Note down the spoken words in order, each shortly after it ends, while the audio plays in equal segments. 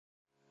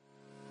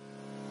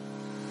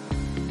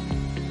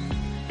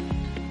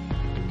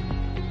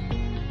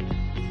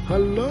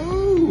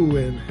Hello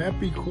and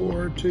happy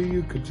core to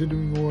you.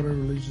 Continuing order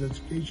religious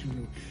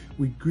education.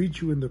 We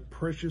greet you in the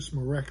precious,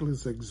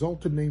 miraculous,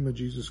 exalted name of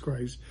Jesus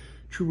Christ.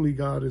 Truly,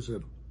 God is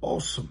an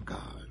awesome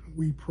God.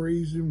 We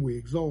praise him, we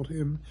exalt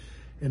him,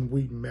 and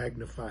we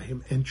magnify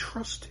him and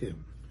trust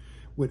him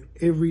with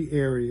every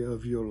area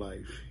of your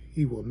life.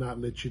 He will not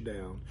let you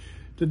down.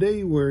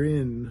 Today we're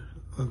in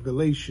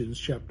Galatians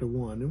chapter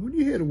 1. And when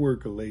you hear the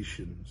word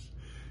Galatians,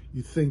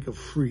 you think of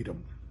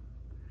freedom.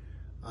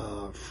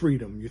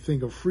 Freedom. You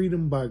think of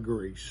freedom by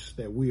grace,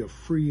 that we are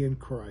free in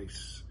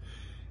Christ.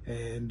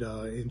 And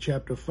in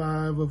chapter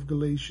 5 of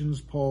Galatians,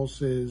 Paul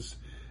says,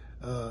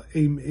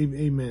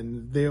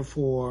 amen.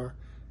 Therefore,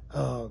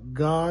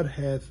 God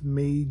hath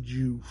made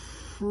you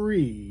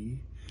free.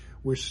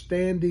 We're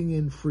standing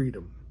in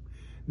freedom.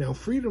 Now,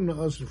 freedom to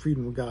us and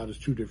freedom to God is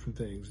two different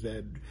things.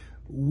 That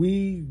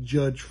we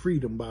judge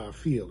freedom by our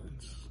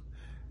feelings.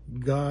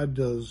 God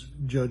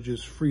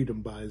judges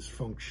freedom by his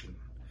function.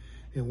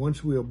 And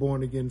once we are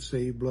born again,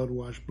 saved, blood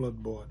washed,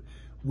 blood bought,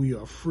 we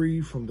are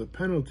free from the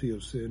penalty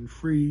of sin,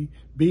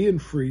 being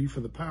free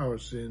from the power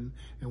of sin,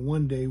 and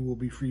one day we'll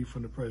be free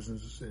from the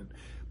presence of sin.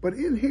 But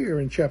in here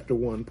in chapter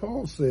 1,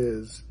 Paul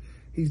says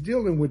he's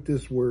dealing with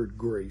this word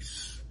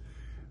grace.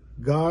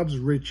 God's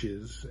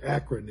riches,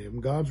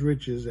 acronym, God's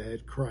riches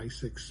at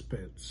Christ's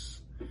expense.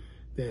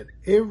 That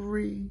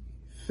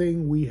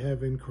everything we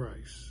have in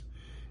Christ,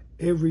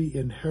 every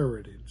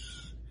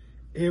inheritance,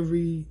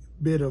 every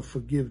bit of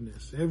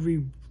forgiveness,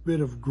 every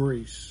bit of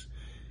grace,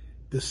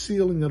 the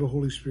sealing of the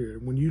Holy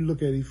Spirit. When you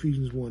look at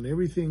Ephesians 1,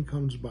 everything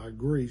comes by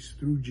grace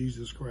through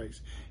Jesus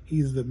Christ.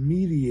 He is the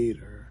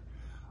mediator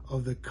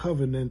of the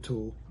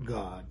covenantal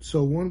God.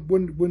 So when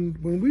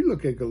we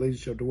look at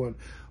Galatians chapter 1,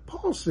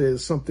 Paul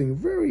says something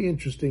very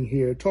interesting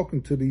here,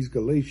 talking to these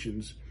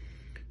Galatians.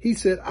 He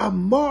said, I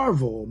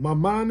marvel, my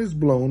mind is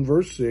blown,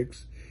 verse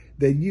 6,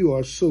 that you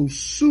are so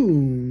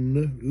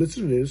soon,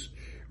 listen to this,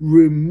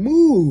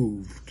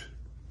 removed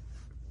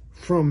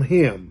from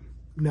him.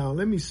 Now,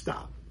 let me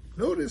stop.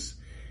 Notice,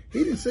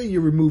 he didn't say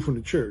you're removed from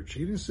the church.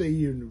 He didn't say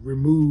you're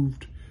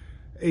removed,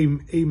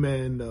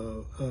 amen,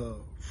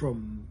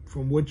 from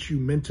what you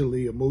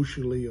mentally,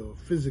 emotionally, or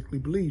physically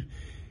believe.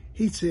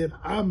 He said,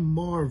 I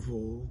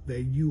marvel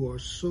that you are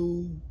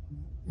so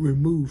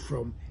removed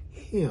from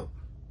him.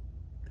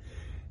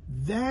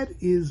 That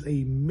is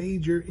a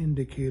major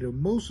indicator.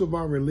 Most of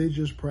our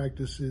religious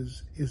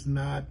practices is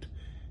not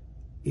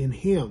in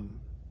him.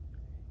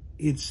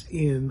 It's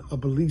in a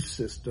belief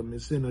system.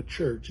 It's in a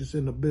church. It's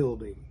in a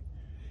building.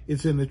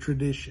 It's in a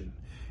tradition.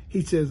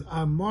 He says,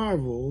 I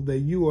marvel that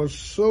you are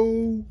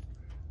so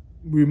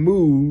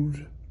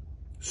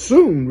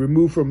soon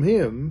removed from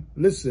him,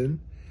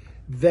 listen,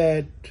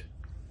 that,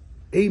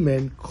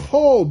 amen,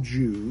 called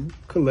you,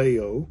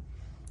 kaleo,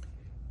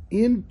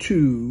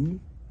 into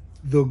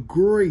the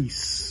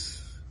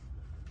grace,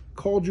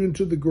 called you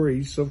into the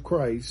grace of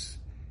Christ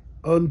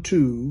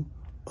unto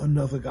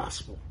another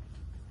gospel.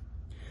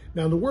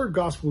 Now, the word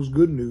gospel is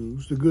good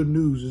news. The good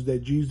news is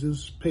that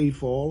Jesus paid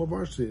for all of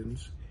our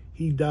sins.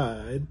 He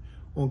died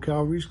on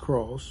Calvary's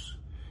cross.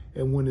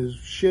 And when his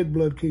shed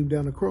blood came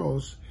down the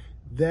cross,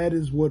 that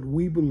is what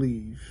we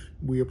believe.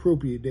 We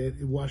appropriate that.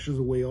 It washes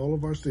away all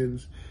of our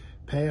sins,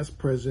 past,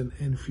 present,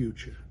 and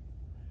future.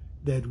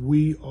 That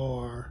we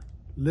are,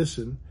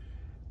 listen,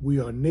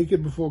 we are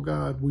naked before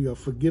God. We are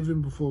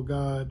forgiven before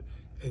God.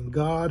 And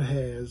God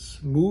has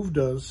moved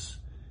us,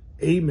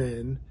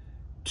 amen,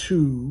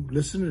 to,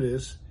 listen to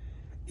this,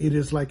 it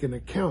is like an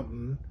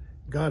accountant.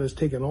 God has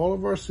taken all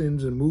of our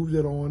sins and moved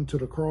it on to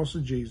the cross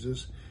of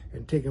Jesus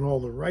and taken all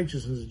the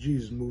righteousness of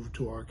Jesus and moved it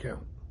to our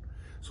account.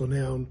 So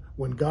now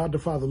when God the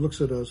Father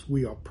looks at us,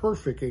 we are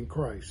perfect in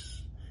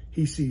Christ.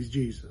 He sees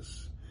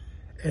Jesus.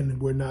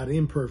 And we're not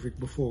imperfect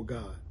before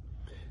God.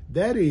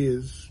 That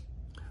is,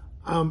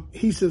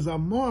 he says, I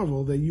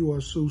marvel that you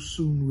are so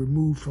soon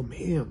removed from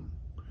him.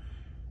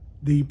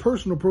 The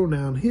personal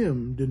pronoun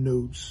him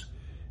denotes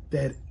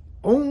that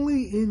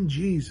only in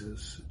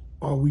Jesus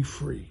are we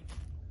free.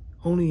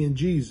 Only in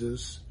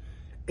Jesus,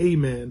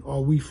 amen,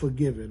 are we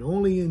forgiven.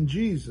 Only in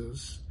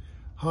Jesus,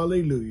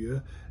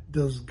 hallelujah,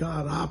 does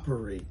God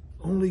operate.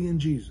 Only in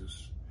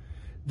Jesus.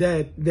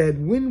 That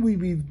when we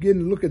begin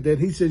to look at that,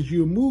 he says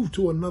you're moved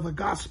to another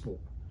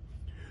gospel.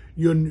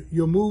 You're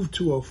moved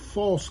to a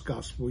false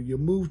gospel. You're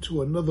moved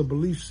to another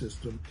belief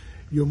system.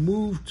 You're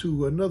moved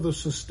to another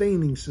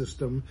sustaining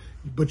system,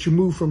 but you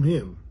move from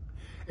him.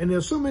 And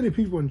there's so many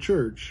people in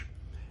church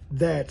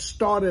that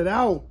started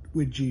out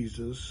with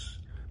Jesus,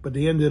 but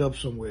they ended up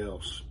somewhere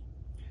else.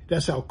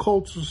 That's how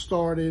cults are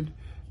started.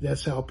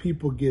 That's how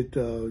people get,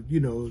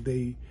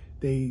 they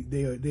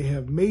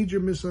have major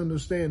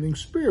misunderstandings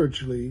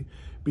spiritually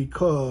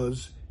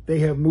because they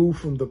have moved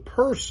from the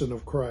person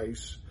of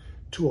Christ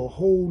to a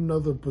whole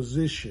nother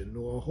position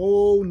or a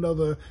whole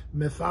nother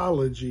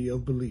mythology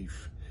of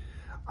belief.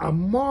 I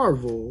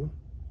marvel,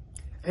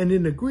 and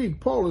in the Greek,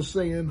 Paul is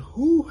saying,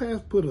 who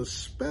hath put a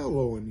spell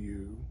on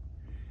you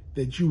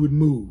that you would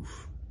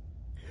move?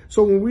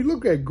 So when we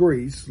look at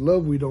grace,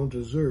 love we don't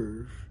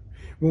deserve,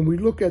 when we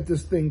look at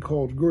this thing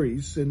called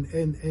grace,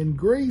 and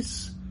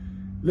grace,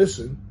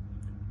 listen,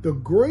 the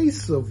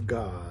grace of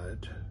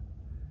God,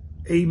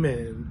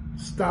 amen,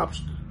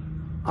 stops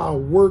our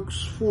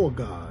works for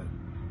God.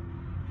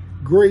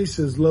 Grace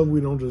is love we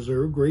don't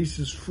deserve. Grace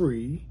is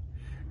free.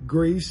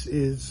 Grace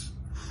is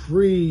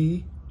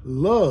free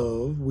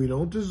love we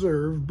don't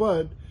deserve,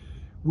 but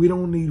we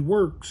don't need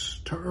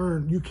works to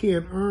earn. You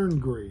can't earn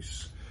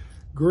grace.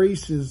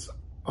 Grace is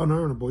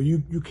unearnable.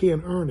 You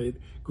can't earn it.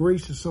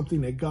 Grace is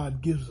something that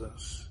God gives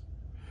us.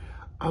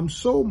 I'm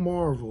so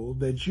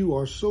marveled that you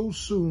are so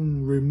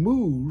soon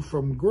removed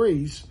from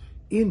grace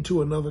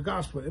into another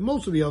gospel. And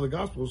most of the other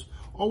gospels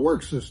are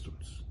work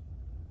systems.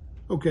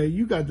 Okay,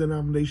 you got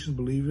denominations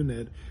believing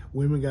that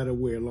women got to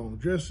wear long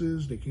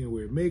dresses, they can't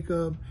wear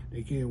makeup,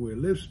 they can't wear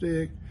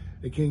lipstick,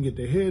 they can't get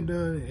their hair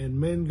done, and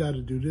men got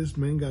to do this,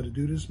 men got to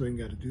do this, men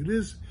got to do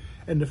this.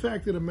 And the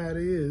fact of the matter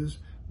is,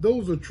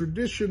 those are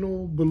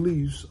traditional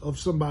beliefs of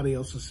somebody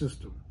else's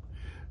system.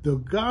 The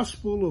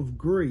gospel of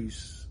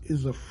grace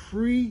is a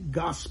free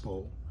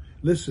gospel,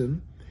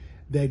 listen,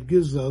 that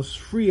gives us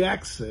free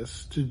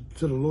access to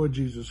the Lord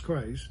Jesus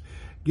Christ,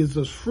 gives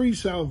us free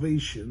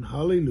salvation,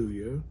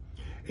 hallelujah,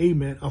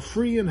 amen, a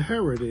free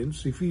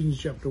inheritance, Ephesians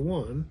chapter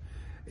 1,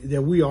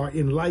 that we are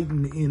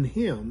enlightened in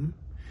him.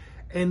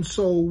 And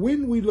so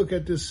when we look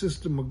at this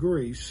system of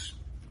grace,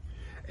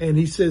 and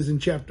he says in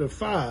chapter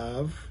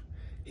 5,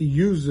 he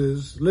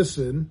uses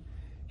different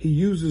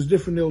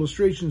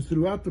illustrations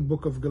throughout the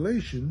book of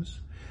Galatians.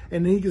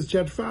 And then he gets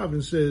chapter 5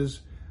 and says,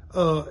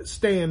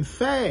 stand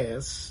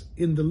fast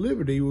in the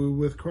liberty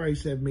wherewith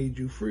Christ have made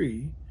you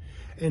free,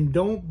 and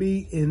don't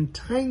be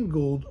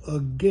entangled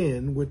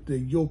again with the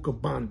yoke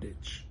of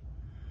bondage.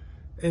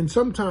 And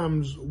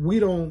sometimes we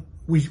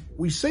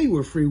say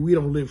we're free, we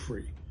don't live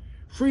free.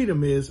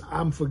 Freedom is,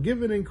 I'm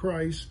forgiven in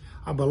Christ,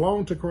 I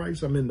belong to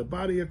Christ, I'm in the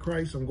body of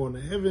Christ, I'm going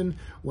to heaven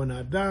when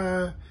I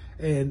die,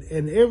 and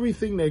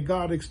everything that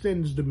God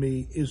extends to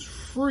me is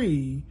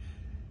free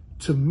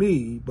to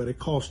me, but it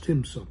cost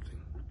him something.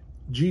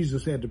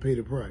 Jesus had to pay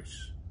the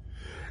price.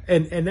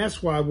 And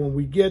that's why when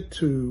we get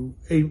to,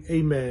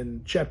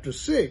 amen, chapter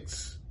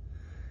 6,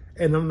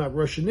 and I'm not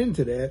rushing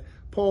into that,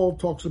 Paul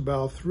talks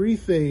about three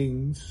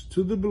things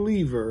to the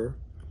believer.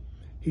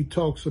 He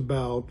talks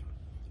about,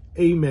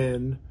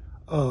 amen,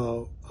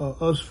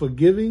 us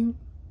forgiving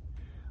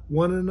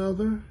one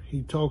another.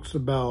 He talks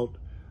about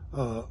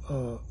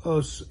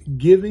us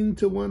giving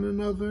to one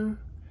another.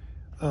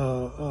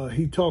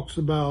 He talks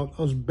about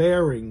us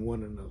bearing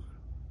one another.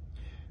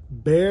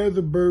 Bear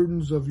the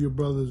burdens of your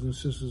brothers and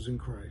sisters in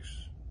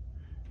Christ.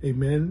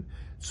 Amen.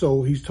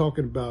 So he's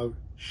talking about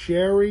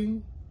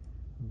sharing,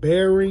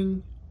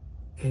 bearing,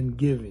 and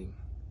giving,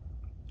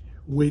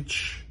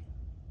 which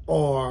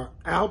are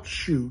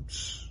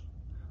outshoots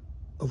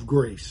of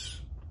grace.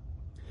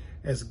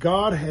 As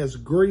God has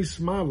graced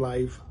my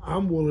life,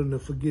 I'm willing to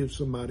forgive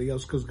somebody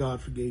else because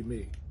God forgave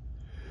me.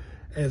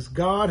 As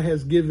God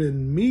has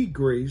given me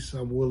grace,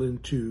 I'm willing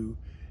to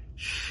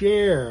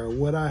share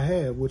what I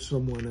have with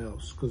someone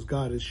else because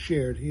God has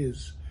shared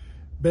his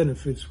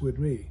benefits with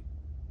me.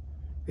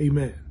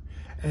 Amen.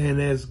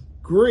 And as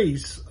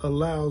grace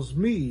allows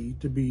me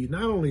to be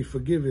not only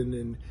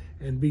forgiven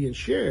and being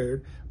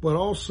shared, but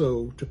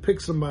also to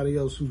pick somebody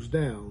else who's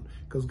down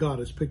because God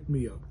has picked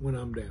me up when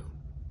I'm down.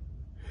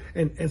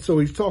 And so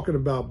he's talking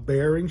about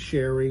bearing,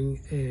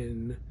 sharing,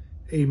 and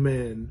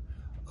amen.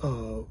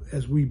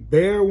 As we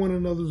bear one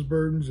another's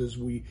burdens, as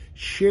we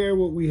share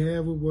what we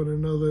have with one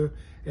another,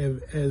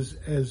 and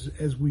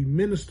as we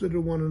minister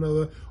to one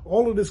another,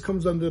 all of this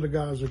comes under the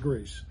guise of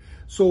grace.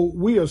 So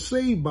we are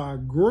saved by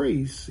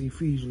grace,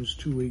 Ephesians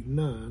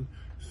 2:8-9,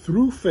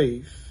 through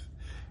faith,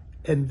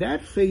 and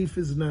that faith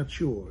is not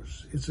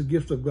yours. It's a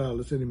gift of God,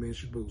 lest any man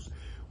should boast.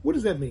 What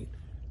does that mean?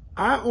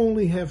 I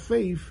only have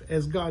faith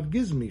as God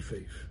gives me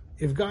faith.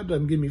 If God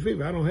doesn't give me faith,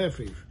 I don't have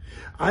faith.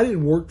 I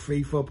didn't work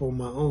faith up on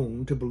my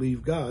own to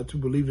believe God, to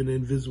believe in the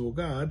invisible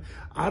God.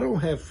 I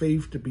don't have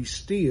faith to be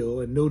still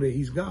and know that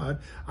he's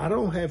God. I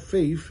don't have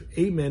faith,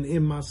 amen,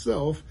 in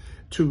myself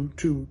to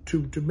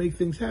make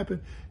things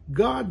happen.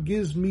 God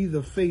gives me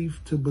the faith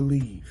to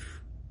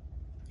believe.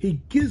 He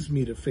gives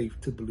me the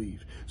faith to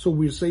believe. So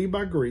we're saved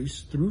by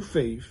grace through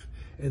faith,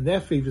 and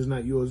that faith is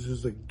not yours.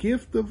 It's a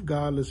gift of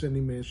God, lest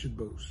any man should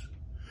boast.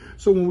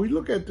 So when we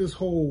look at this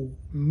whole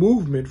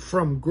movement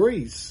from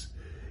grace,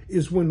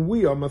 is when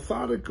we are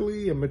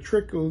methodically and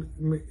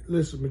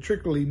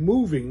matricularly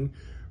moving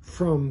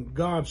from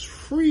God's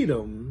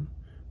freedom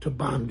to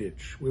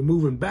bondage. We're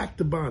moving back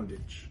to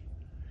bondage.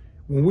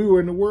 When we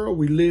were in the world,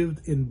 we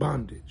lived in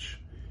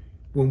bondage.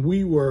 When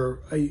we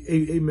were,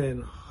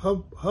 amen,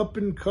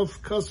 hupping,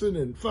 cussing,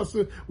 and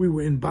fussing, we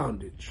were in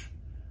bondage.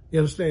 You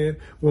understand?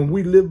 When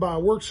we lived by a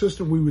work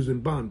system, we was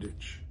in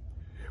bondage.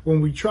 When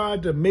we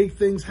tried to make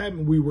things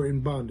happen, we were in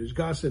bondage.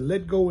 God said,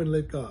 let go and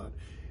let God.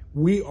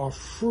 We are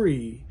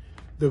free.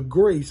 The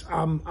grace,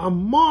 I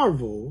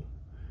marvel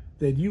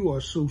that you are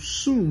so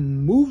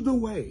soon moved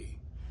away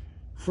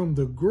from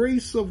the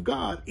grace of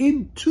God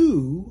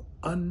into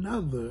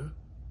another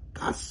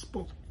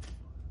gospel.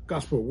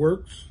 Gospel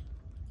works,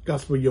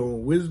 gospel of your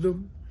own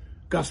wisdom,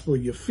 gospel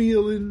of your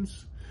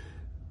feelings.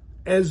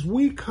 As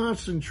we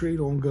concentrate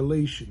on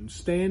Galatians,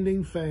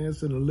 standing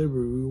fast in the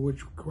liberty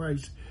which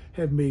Christ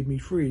have made me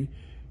free,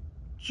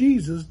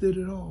 Jesus did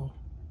it all.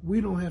 We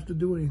don't have to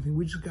do anything.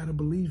 We just got to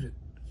believe it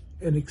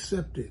and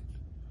accept it.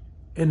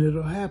 And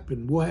it'll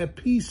happen. We'll have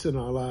peace in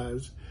our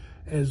lives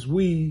as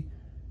we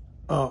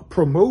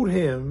promote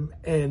him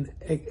and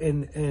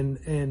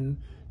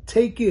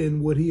take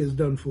in what he has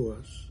done for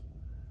us.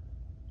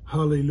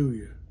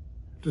 Hallelujah.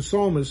 The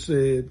psalmist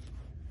said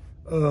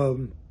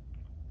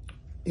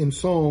in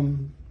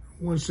Psalm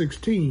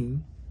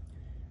 116,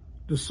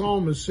 the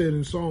psalmist said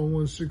in Psalm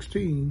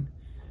 116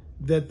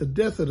 that the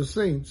death of the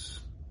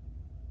saints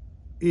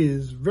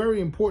is very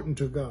important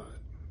to God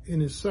in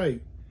his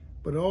sight,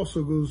 but it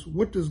also goes,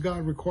 what does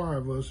God require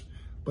of us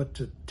but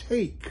to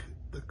take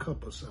the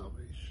cup of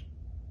salvation?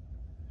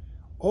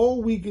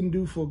 All we can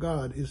do for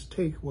God is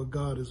take what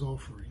God is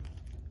offering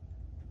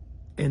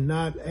and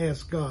not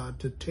ask God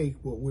to take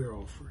what we're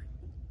offering.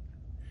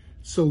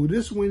 So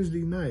this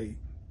Wednesday night,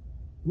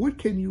 what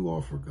can you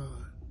offer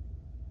God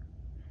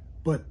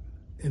but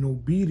an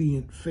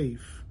obedient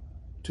faith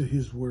to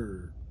his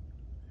word?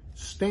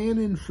 Stand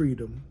in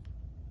freedom.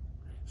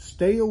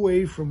 Stay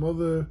away from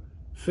other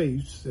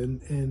faiths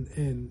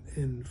and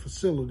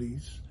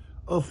facilities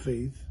of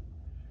faith,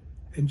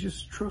 and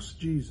just trust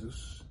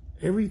Jesus.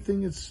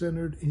 Everything is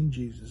centered in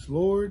Jesus.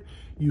 Lord,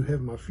 you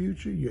have my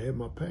future, you have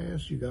my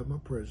past, you got my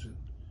present,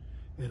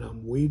 and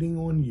I'm waiting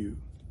on you,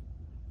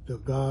 the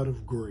God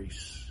of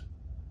grace.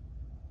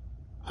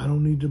 I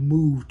don't need to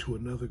move to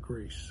another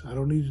grace. I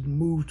don't need to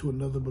move to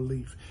another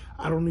belief.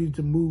 I don't need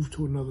to move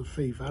to another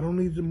faith. I don't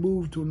need to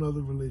move to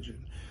another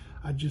religion.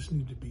 I just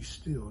need to be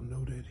still and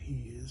know that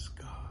he is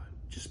God.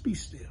 Just be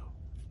still.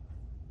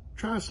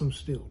 Try some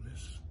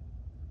stillness.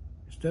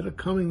 Instead of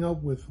coming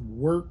up with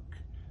work,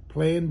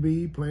 plan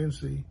B, plan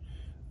C,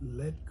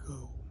 let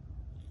go.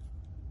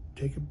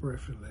 Take a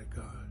breath and let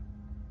God.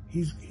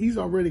 He's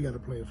already got a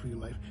plan for your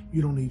life.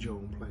 You don't need your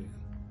own plan.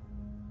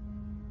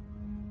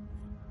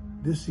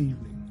 This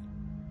evening,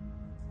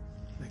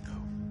 let go.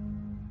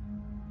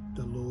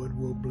 The Lord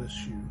will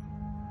bless you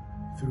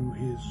through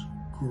his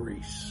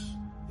grace.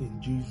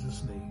 In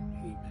Jesus' name,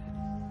 amen.